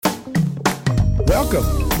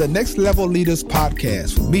Welcome to the Next Level Leaders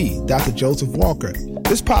Podcast with me, Dr. Joseph Walker.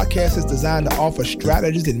 This podcast is designed to offer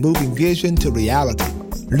strategies in moving vision to reality.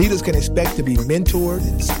 Leaders can expect to be mentored,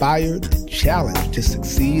 inspired, and challenged to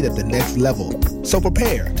succeed at the next level. So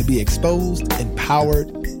prepare to be exposed, empowered,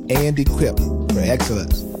 and equipped for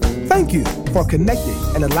excellence. Thank you for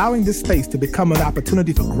connecting and allowing this space to become an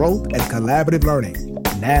opportunity for growth and collaborative learning.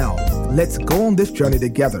 Now, let's go on this journey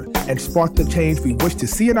together and spark the change we wish to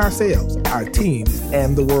see in ourselves, our teams,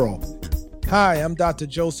 and the world. Hi, I'm Dr.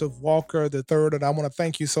 Joseph Walker III, and I want to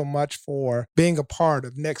thank you so much for being a part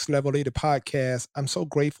of Next Level Leader Podcast. I'm so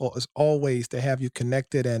grateful, as always, to have you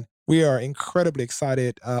connected, and we are incredibly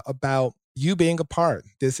excited about you being a part.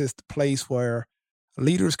 This is the place where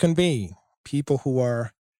leaders convene, people who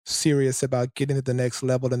are serious about getting to the next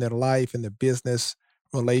level in their life, in their business,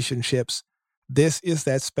 relationships. This is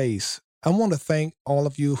that space. I want to thank all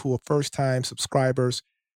of you who are first-time subscribers.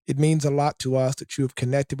 It means a lot to us that you have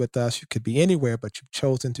connected with us. You could be anywhere, but you've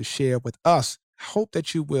chosen to share with us. I hope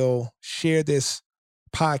that you will share this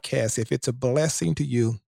podcast. If it's a blessing to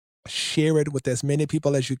you, share it with as many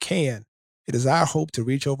people as you can. It is our hope to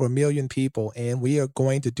reach over 1 million people, and we are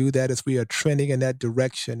going to do that as we are trending in that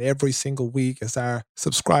direction every single week as our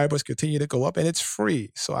subscribers continue to go up, and it's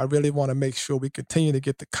free. So I really want to make sure we continue to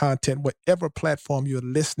get the content, whatever platform you're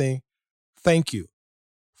listening. Thank you.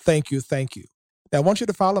 Thank you. Thank you. Now, I want you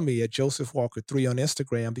to follow me at Joseph Walker 3 on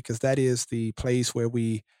Instagram, because that is the place where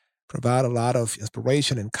we provide a lot of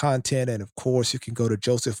inspiration and content. And of course, you can go to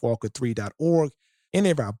josephwalker3.org. Any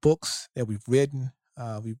of our books that we've written,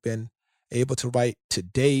 we've been able to write to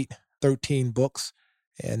date 13 books,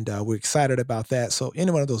 and we're excited about that. So any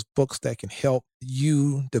one of those books that can help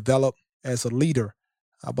you develop as a leader,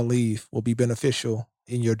 I believe, will be beneficial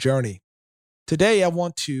in your journey. Today, I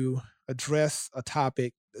want to address a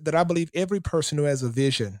topic that I believe every person who has a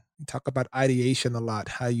vision, we talk about ideation a lot,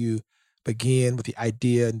 how you begin with the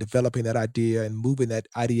idea and developing that idea and moving that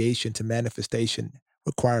ideation to manifestation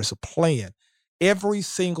requires a plan. Every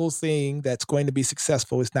single thing that's going to be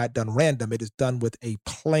successful is not done random. It is done with a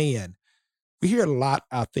plan. We hear a lot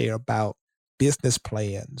out there about business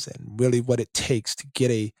plans and really what it takes to get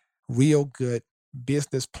a real good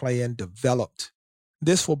business plan developed.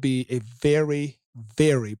 This will be a very,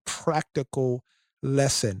 very practical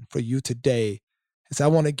lesson for you today, as I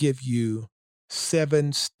want to give you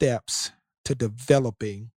 7 steps to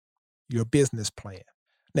developing your business plan.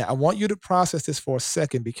 Now, I want you to process this for a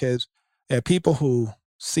second, because there are people who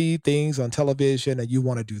see things on television and you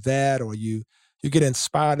want to do that, or you get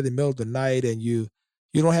inspired in the middle of the night and you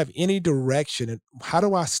don't have any direction. And how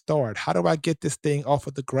do I start? How do I get this thing off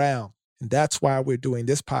of the ground? And that's why we're doing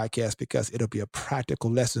this podcast, because it'll be a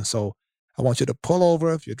practical lesson. So I want you to pull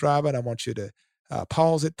over if you're driving. I want you to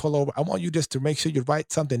pause it, pull over. I want you just to make sure you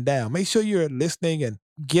write something down. Make sure you're listening and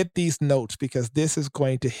get these notes, because this is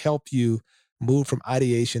going to help you move from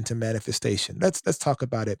ideation to manifestation. Let's talk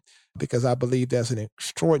about it, because I believe there's an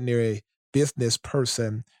extraordinary business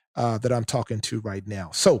person that I'm talking to right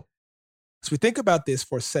now. So as we think about this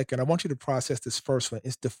for a second, I want you to process this first one.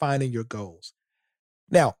 It's defining your goals.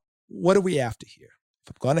 Now, what are we after here?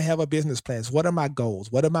 If I'm going to have a business plan, what are my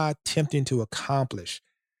goals? What am I attempting to accomplish?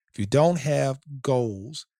 If you don't have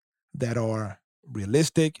goals that are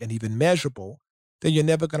realistic and even measurable, then you're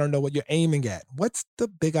never going to know what you're aiming at. What's the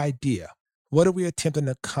big idea? What are we attempting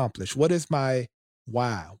to accomplish? What is my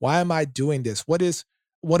why? Why am I doing this? What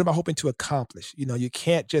am I hoping to accomplish? You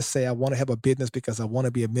can't just say, I want to have a business because I want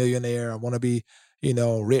to be a millionaire. I want to be,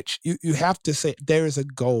 rich. You have to say, there is a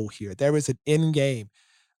goal here. There is an end game.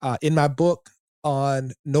 In my book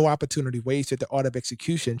on No Opportunity Wasted, The Art of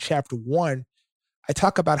Execution, chapter 1, I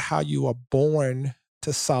talk about how you are born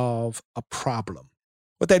to solve a problem.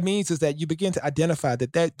 What that means is that you begin to identify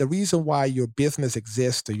that the reason why your business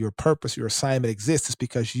exists, or your purpose, your assignment exists, is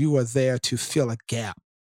because you are there to fill a gap.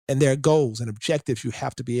 And there are goals and objectives you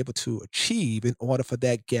have to be able to achieve in order for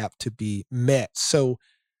that gap to be met. So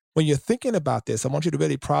when you're thinking about this, I want you to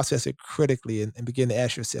really process it critically and begin to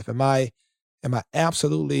ask yourself, am I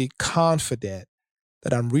absolutely confident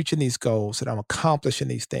that I'm reaching these goals, that I'm accomplishing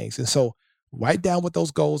these things? And so write down what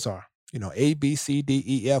those goals are, A, B, C, D,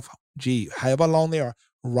 E, F, G, however long they are.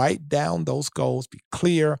 Write down those goals, be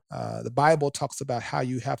clear. The Bible talks about how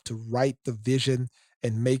you have to write the vision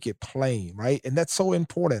and make it plain, right? And that's so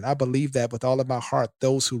important. I believe that with all of my heart,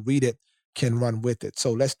 those who read it can run with it.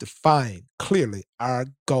 So let's define clearly our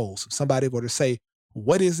goals. If somebody were to say,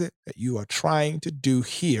 what is it that you are trying to do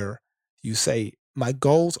here? You say, my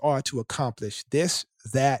goals are to accomplish this,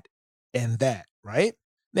 that, and that, right?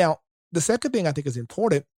 Now, the second thing I think is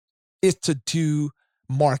important is to do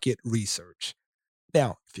market research.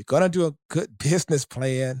 Now, if you're going to do a good business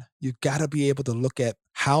plan, you've got to be able to look at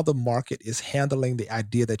how the market is handling the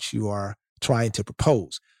idea that you are trying to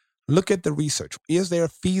propose. Look at the research. Is there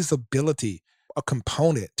feasibility, a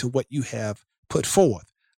component to what you have put forth?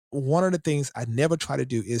 One of the things I never try to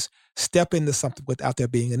do is step into something without there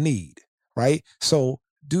being a need, right? So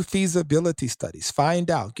do feasibility studies,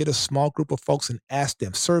 find out, get a small group of folks and ask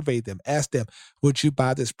them, survey them, ask them, would you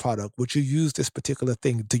buy this product? Would you use this particular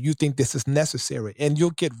thing? Do you think this is necessary? And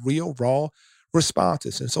you'll get real, raw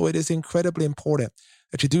responses. And so it is incredibly important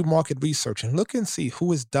that you do market research and look and see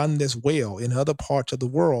who has done this well in other parts of the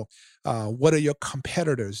world. What are your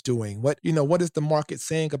competitors doing? What is the market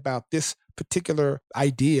saying about this particular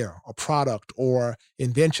idea or product or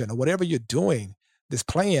invention or whatever you're doing, this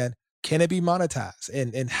plan? Can it be monetized?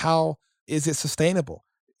 And how is it sustainable?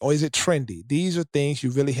 Or is it trendy? These are things you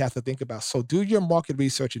really have to think about. So do your market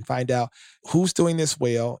research and find out who's doing this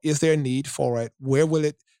well. Is there a need for it? Where will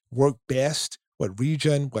it work best? What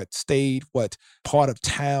region, what state, what part of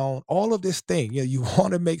town, all of this thing. You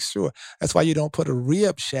want to make sure. That's why you don't put a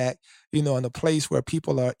rib shack, in a place where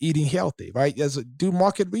people are eating healthy, right? Do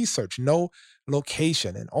market research, know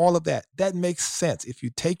location and all of that. That makes sense. If you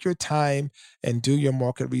take your time and do your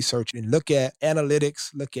market research and look at analytics,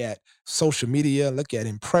 look at social media, look at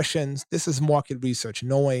impressions, this is market research,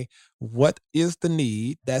 knowing what is the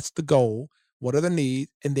need, that's the goal. What are the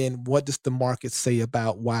needs? And then what does the market say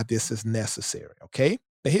about why this is necessary? Okay.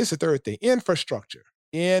 Now here's the third thing, infrastructure.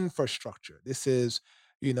 This is,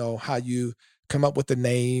 how you come up with the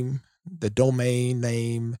name, the domain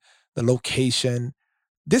name, the location.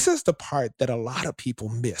 This is the part that a lot of people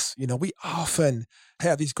miss. We often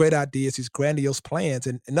have these great ideas, these grandiose plans,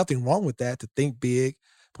 and nothing wrong with that, to think big.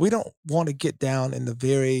 But we don't want to get down in the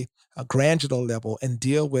very granular level and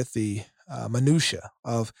deal with the minutia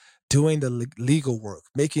of doing the legal work,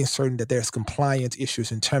 making certain that there's compliance issues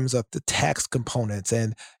in terms of the tax components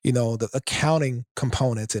and, the accounting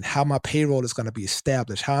components and how my payroll is going to be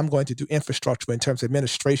established, how I'm going to do infrastructure in terms of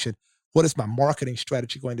administration. What is my marketing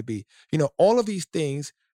strategy going to be? All of these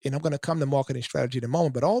things, and I'm going to come to marketing strategy in a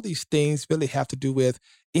moment, but all these things really have to do with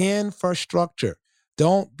infrastructure.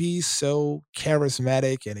 Don't be so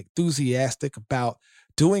charismatic and enthusiastic about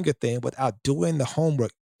doing a thing without doing the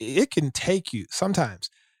homework. It can take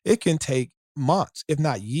months, if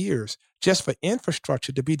not years, just for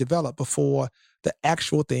infrastructure to be developed before the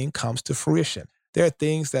actual thing comes to fruition. There are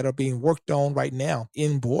things that are being worked on right now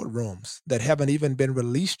in boardrooms that haven't even been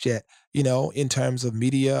released yet, in terms of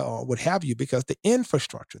media or what have you, because the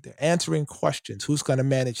infrastructure, they're answering questions. Who's going to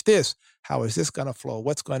manage this? How is this going to flow?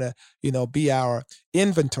 What's going to, be our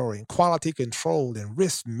inventory and quality control and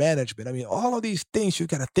risk management? I mean, all of these things you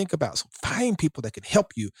got to think about. So find people that can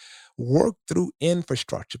help you work through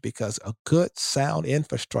infrastructure, because a good, sound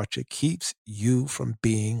infrastructure keeps you from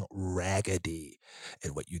being raggedy.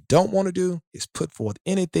 And what you don't want to do is put forth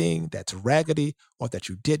anything that's raggedy or that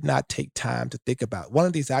you did not take time to think about. One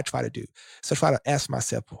of these I try to do is I try to ask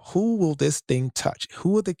myself, who will this thing touch?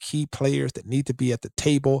 Who are the key players that need to be at the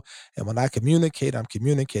table? And when I communicate, I'm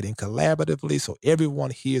communicating collaboratively so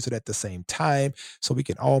everyone hears it at the same time so we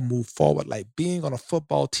can all move forward, like being on a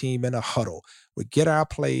football team in a huddle. We get our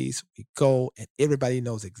plays, we go, and everybody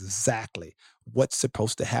knows exactly what's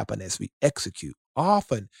supposed to happen as we execute.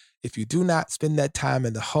 Often, if you do not spend that time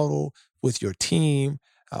in the huddle with your team,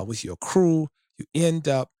 with your crew, you end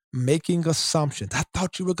up making assumptions. I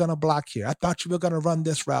thought you were going to block here. I thought you were going to run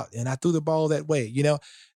this route, and I threw the ball that way.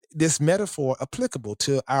 This metaphor applicable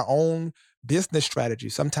to our own business strategy.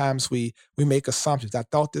 Sometimes we make assumptions. I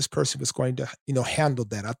thought this person was going to, handle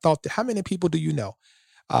that. I thought that. How many people do you know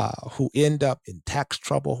who end up in tax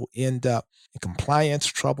trouble, who end up in compliance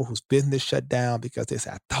trouble, whose business shut down because they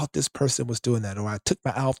said, I thought this person was doing that, or I took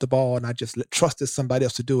my eye off the ball and I just trusted somebody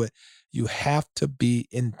else to do it. You have to be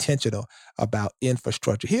intentional about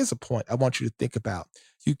infrastructure. Here's a point I want you to think about.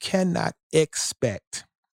 You cannot expect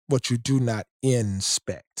what you do not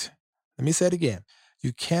inspect. Let me say it again.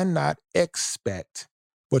 You cannot expect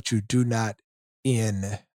what you do not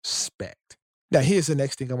inspect. Now, here's the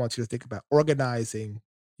next thing I want you to think about: organizing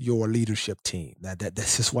your leadership team. Now,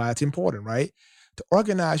 this is why it's important, right? To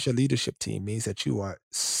organize your leadership team means that you are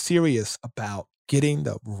serious about getting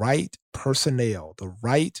the right personnel, the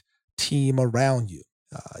right team around you.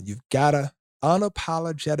 You've got to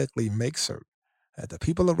unapologetically make certain that the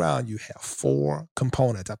people around you have 4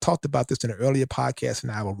 components. I talked about this in an earlier podcast,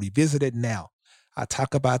 and I will revisit it now. I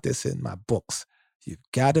talk about this in my books. You've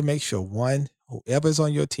got to make sure, one, whoever's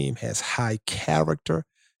on your team has high character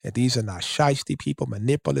And these are not shiesty people,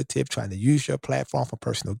 manipulative, trying to use your platform for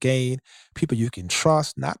personal gain. People you can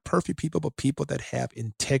trust, not perfect people, but people that have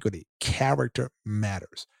integrity. Character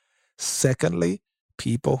matters. Secondly,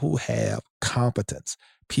 people who have competence,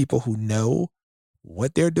 people who know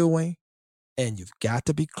what they're doing, and you've got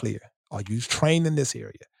to be clear. Are you trained in this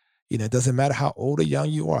area? It doesn't matter how old or young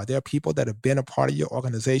you are. There are people that have been a part of your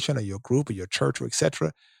organization or your group or your church or et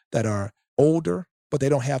cetera that are older, but they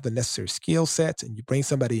don't have the necessary skill sets. And you bring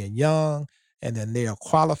somebody in young and then they are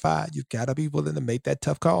qualified. You've got to be willing to make that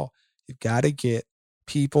tough call. You've got to get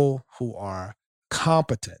people who are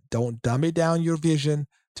competent. Don't dummy down your vision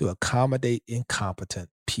to accommodate incompetent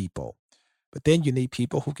people. But then you need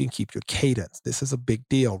people who can keep your cadence. This is a big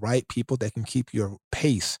deal, right? People that can keep your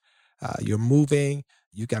pace. You're moving.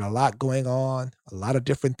 You got a lot going on, a lot of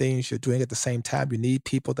different things you're doing at the same time. You need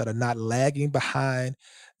people that are not lagging behind,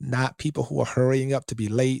 not people who are hurrying up to be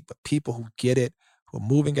late, but people who get it, who are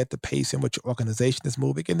moving at the pace in which your organization is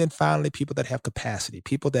moving. And then finally, people that have capacity,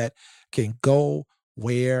 people that can go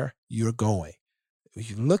where you're going. If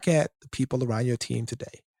you look at the people around your team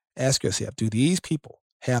today, ask yourself, do these people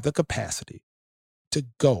have the capacity to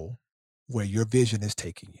go where your vision is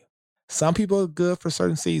taking you? Some people are good for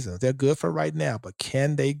certain seasons. They're good for right now, but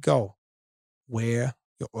can they go where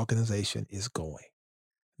your organization is going?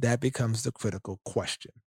 That becomes the critical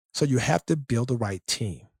question. So you have to build the right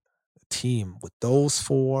team, a team with those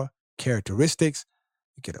 4 characteristics.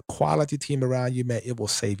 You get a quality team around you, man, it will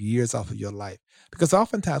save years off of your life. Because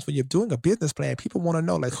oftentimes when you're doing a business plan, people want to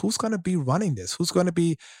know, like, who's going to be running this? Who's going to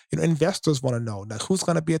be, investors want to know, like, who's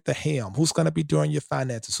going to be at the helm? Who's going to be doing your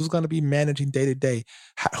finances? Who's going to be managing day to day?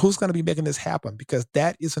 Who's going to be making this happen? Because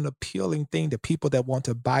that is an appealing thing to people that want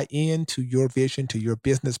to buy into your vision, to your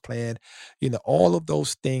business plan. All of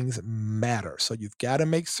those things matter. So you've got to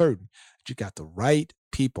make certain that you got the right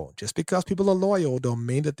people. Just because people are loyal don't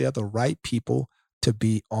mean that they're the right people to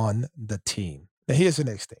be on the team. Now, here's the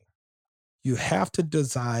next thing. You have to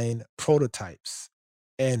design prototypes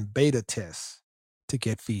and beta tests to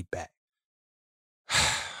get feedback.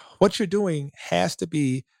 What you're doing has to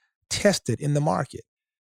be tested in the market,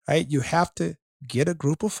 right? You have to get a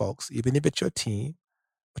group of folks, even if it's your team,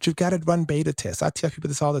 but you've got to run beta tests. I tell people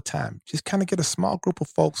this all the time. Just kind of get a small group of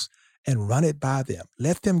folks and run it by them.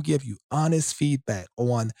 Let them give you honest feedback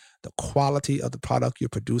on the quality of the product you're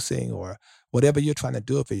producing or whatever you're trying to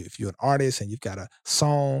do. If you're an artist and you've got a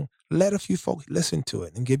song, let a few folks listen to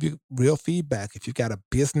it and give you real feedback. If you've got a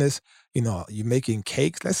business, you're making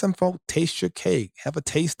cakes, let some folks taste your cake, have a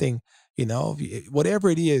tasting, whatever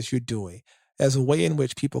it is you're doing as a way in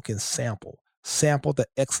which people can sample the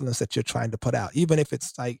excellence that you're trying to put out. Even if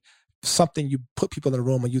it's like something you put people in a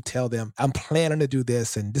room and you tell them, I'm planning to do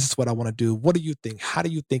this and this is what I want to do. What do you think? How do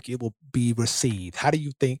you think it will be received? How do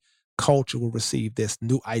you think culture will receive this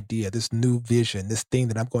new idea, this new vision, this thing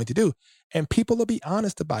that I'm going to do? And people will be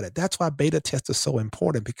honest about it. That's why beta tests are so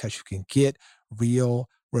important, because you can get real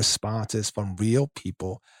responses from real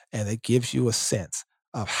people and it gives you a sense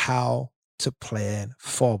of how to plan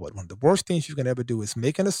forward. One of the worst things you can ever do is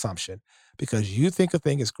make an assumption because you think a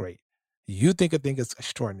thing is great. You think a thing is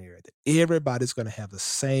extraordinary, that everybody's going to have the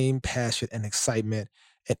same passion and excitement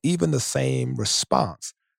and even the same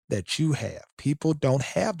response that you have. People don't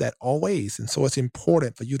have that always. And so it's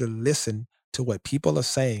important for you to listen to what people are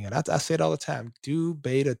saying. And I say it all the time, do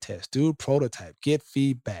beta tests, do prototype, get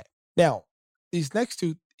feedback. Now, these next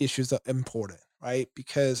 2 issues are important, right?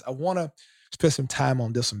 Because I want to spend some time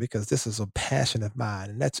on this one because this is a passion of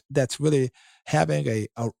mine. And that's really having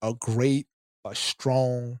a great, a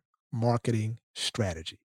strong marketing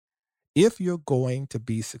strategy. If you're going to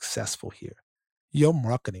be successful here, your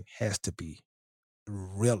marketing has to be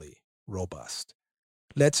really robust.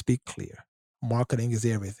 Let's be clear. Marketing is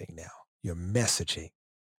everything now. Your messaging,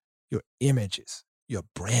 your images, your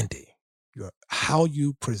branding, how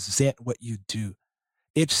you present what you do.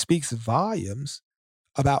 It speaks volumes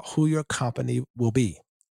about who your company will be,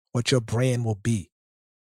 what your brand will be.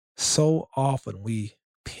 So often we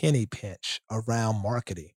penny pinch around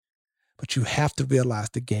marketing. But you have to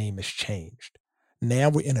realize the game has changed. Now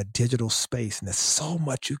we're in a digital space, and there's so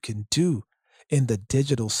much you can do in the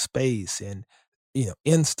digital space, and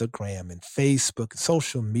Instagram and Facebook,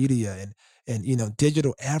 social media, and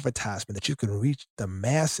digital advertisement, that you can reach the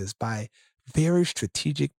masses by very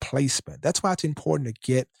strategic placement. That's why it's important to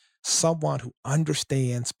get someone who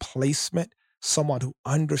understands placement, someone who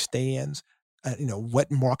understands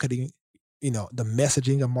what marketing, the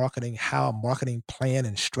messaging of marketing, how a marketing plan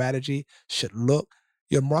and strategy should look.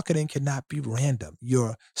 Your marketing cannot be random.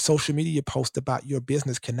 Your social media post about your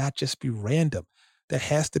business cannot just be random, there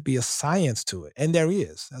has to be a science to it. And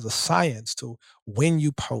there's a science to when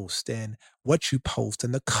you post and what you post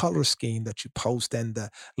and the color scheme that you post and the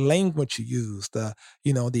language you use,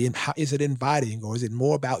 how, is it inviting or is it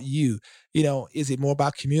more about you? Is it more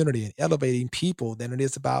about community and elevating people than it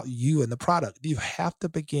is about you and the product? You have to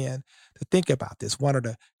begin to think about this. One of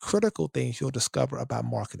the critical things you'll discover about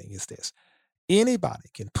marketing is this. Anybody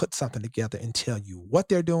can put something together and tell you what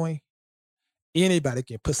they're doing. Anybody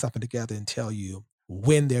can put something together and tell you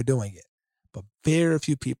when they're doing it. But very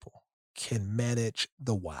few people can manage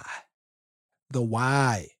the why. The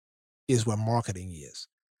why is where marketing is.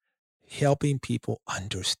 Helping people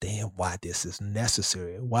understand why this is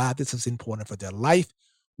necessary, why this is important for their life,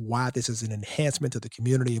 why this is an enhancement to the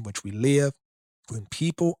community in which we live. When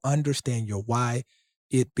people understand your why,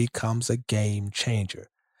 it becomes a game changer.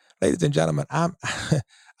 Ladies and gentlemen,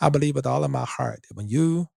 I believe with all of my heart that when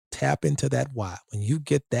you tap into that why, when you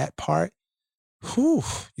get that part,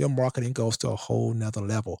 your marketing goes to a whole nother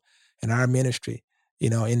level. In our ministry,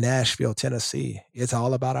 in Nashville, Tennessee, it's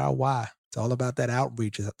all about our why. It's all about that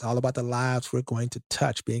outreach. It's all about the lives we're going to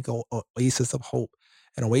touch, being an oasis of hope,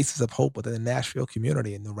 an oasis of hope within the Nashville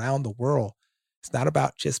community and around the world. It's not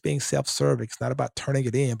about just being self-serving. It's not about turning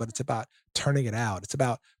it in, but it's about turning it out. It's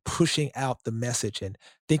about pushing out the message and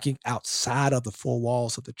thinking outside of the four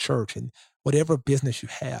walls of the church. And whatever business you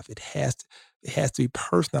have, it has to be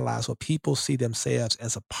personalized where people see themselves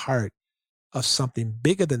as a part of something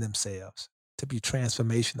bigger than themselves to be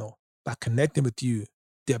transformational. By connecting with you,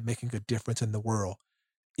 they're making a difference in the world.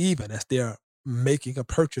 Even as they're making a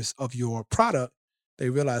purchase of your product, they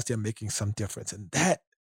realize they're making some difference. And that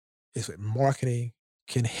is what marketing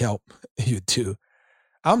can help you do.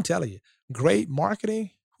 I'm telling you, great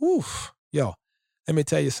marketing, let me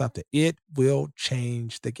tell you something. It will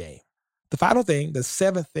change the game. The final thing, the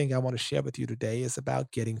seventh thing I want to share with you today is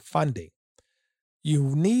about getting funding. You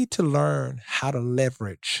need to learn how to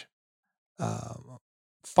leverage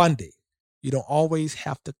funding. You don't always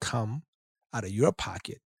have to come out of your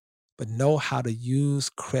pocket, but know how to use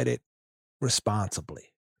credit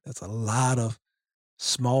responsibly. There's a lot of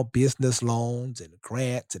small business loans and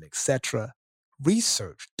grants and etc.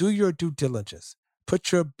 Research, do your due diligence.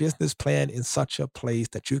 Put your business plan in such a place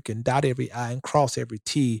that you can dot every I and cross every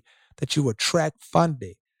T, that you attract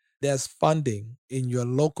funding. There's funding in your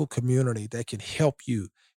local community that can help you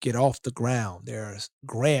get off the ground. There's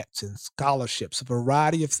grants and scholarships, a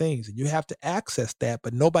variety of things, and you have to access that,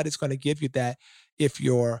 but nobody's going to give you that if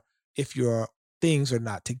your things are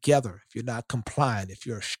not together, if you're not compliant, if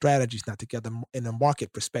your strategy is not together in a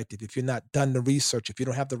market perspective, if you're not done the research, if you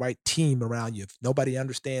don't have the right team around you, if nobody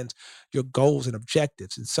understands your goals and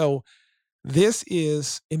objectives. And so this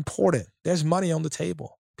is important. There's money on the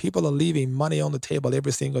table. People are leaving money on the table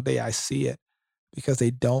every single day. I see it because they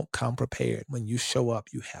don't come prepared. When you show up,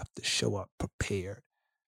 you have to show up prepared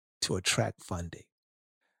to attract funding.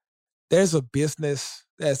 There's a business,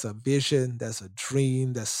 there's a vision, there's a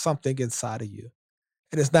dream, there's something inside of you.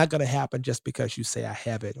 And it's not going to happen just because you say, I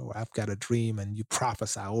have it, or I've got a dream, and you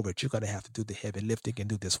prophesy over it. You're going to have to do the heavy lifting and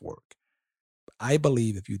do this work. I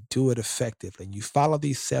believe if you do it effectively and you follow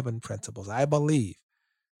these 7 principles, I believe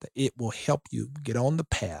that it will help you get on the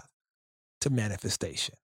path to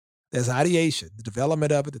manifestation. There's ideation, the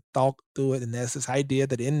development of it, the thought through it, and there's this idea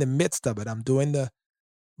that in the midst of it, I'm doing the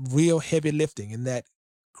real heavy lifting in that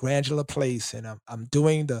granular place, and I'm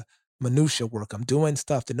doing the minutia work. I'm doing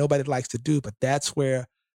stuff that nobody likes to do, but that's where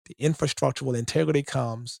the infrastructural integrity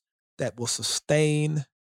comes that will sustain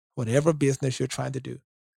whatever business you're trying to do.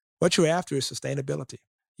 What you're after is sustainability.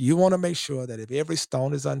 You want to make sure that if every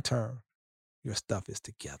stone is unturned, your stuff is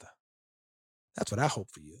together. That's what I hope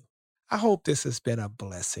for you. I hope this has been a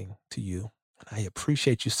blessing to you. And I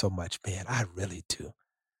appreciate you so much, man. I really do.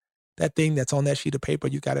 That thing that's on that sheet of paper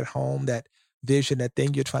you got at home, that vision, that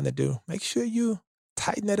thing you're trying to do, make sure you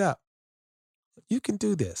tighten it up. You can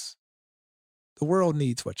do this. The world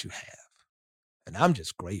needs what you have. And I'm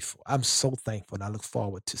just grateful. I'm so thankful. And I look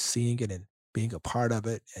forward to seeing it and being a part of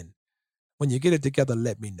it. And when you get it together,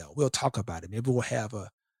 let me know. We'll talk about it. Maybe we'll have a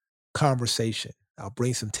conversation. I'll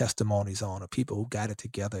bring some testimonies on of people who got it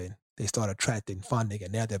together and they start attracting funding,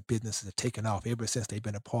 and now their businesses have taken off ever since they've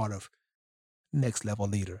been a part of Next Level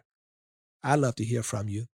Leader. I'd love to hear from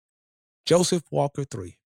you. Joseph Walker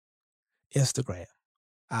 3, Instagram.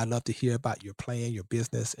 I'd love to hear about your plan, your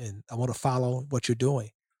business, and I want to follow what you're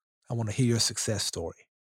doing. I want to hear your success story.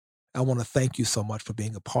 I want to thank you so much for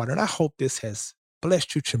being a partner, and I hope this has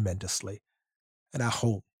blessed you tremendously. And I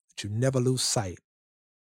hope that you never lose sight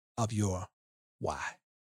of your why.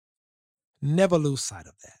 Never lose sight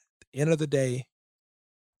of that. At the end of the day,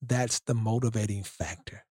 that's the motivating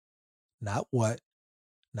factor. Not what,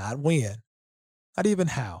 not when, not even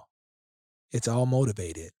how. It's all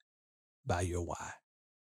motivated by your why.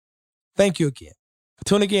 Thank you again for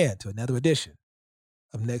tuning in to another edition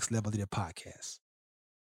of Next Level Leader Podcast.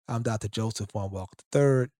 I'm Dr. Joseph Juan Walker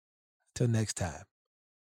III. Till next time,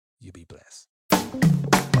 you be blessed.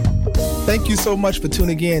 Thank you so much for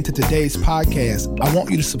tuning in to today's podcast. I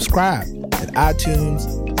want you to subscribe at iTunes,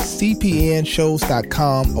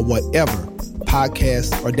 cpnshows.com, or whatever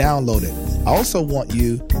podcasts are downloaded. I also want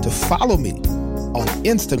you to follow me on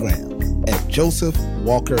Instagram at Joseph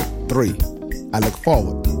Walker 3. I look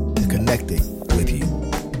forward to connecting with you.